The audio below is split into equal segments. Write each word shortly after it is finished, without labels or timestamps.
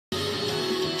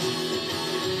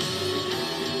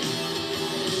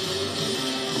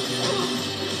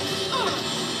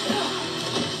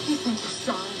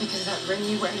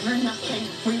anyway. You're nothing.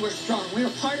 We were strong. We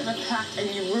were part of a pack, and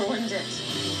you ruined it.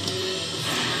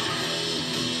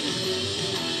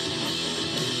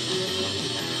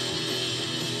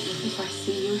 If I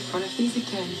see you in front of these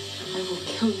again, I will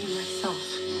kill you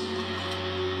myself.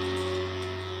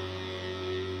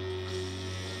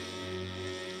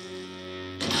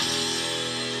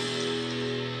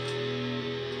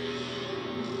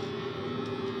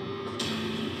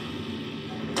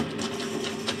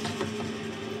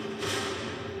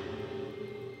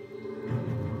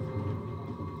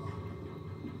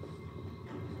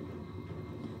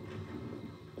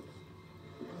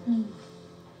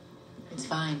 It's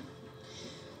fine.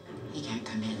 He can't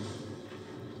come in.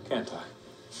 Can't I?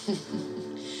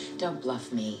 Don't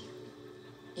bluff me.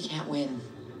 You can't win.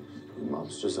 You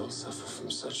monsters all suffer from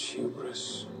such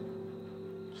hubris.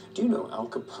 Do you know Al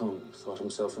Capone thought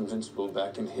himself invincible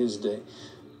back in his day?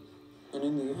 And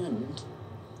in the end,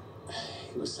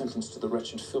 he was sentenced to the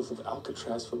wretched filth of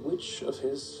Alcatraz for which of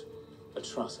his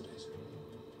atrocities?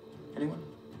 Anyone?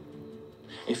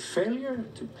 A failure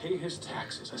to pay his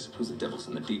taxes. I suppose the devil's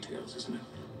in the details, isn't it?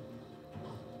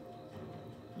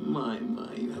 My,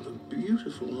 you have a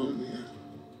beautiful home here.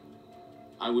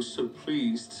 I was so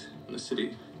pleased when the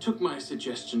city took my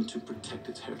suggestion to protect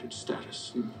its heritage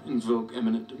status and invoke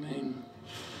eminent domain.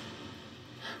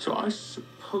 So I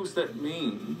suppose that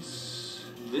means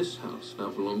this house now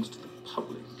belongs to the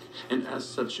public, and as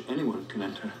such, anyone can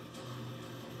enter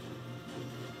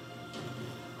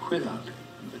without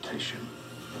invitation.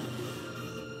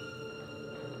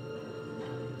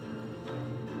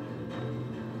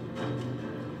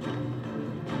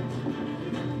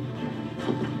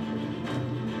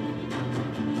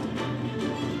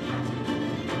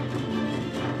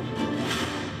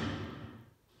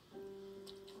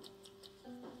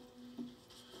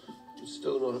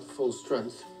 Still not at full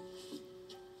strength.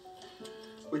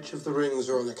 Which of the rings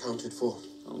are unaccounted for?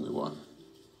 Only one.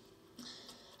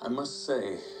 I must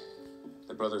say,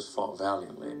 the brothers fought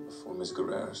valiantly before Miss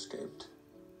Guerrero escaped.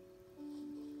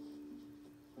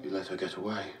 You let her get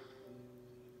away?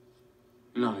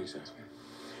 Not exactly.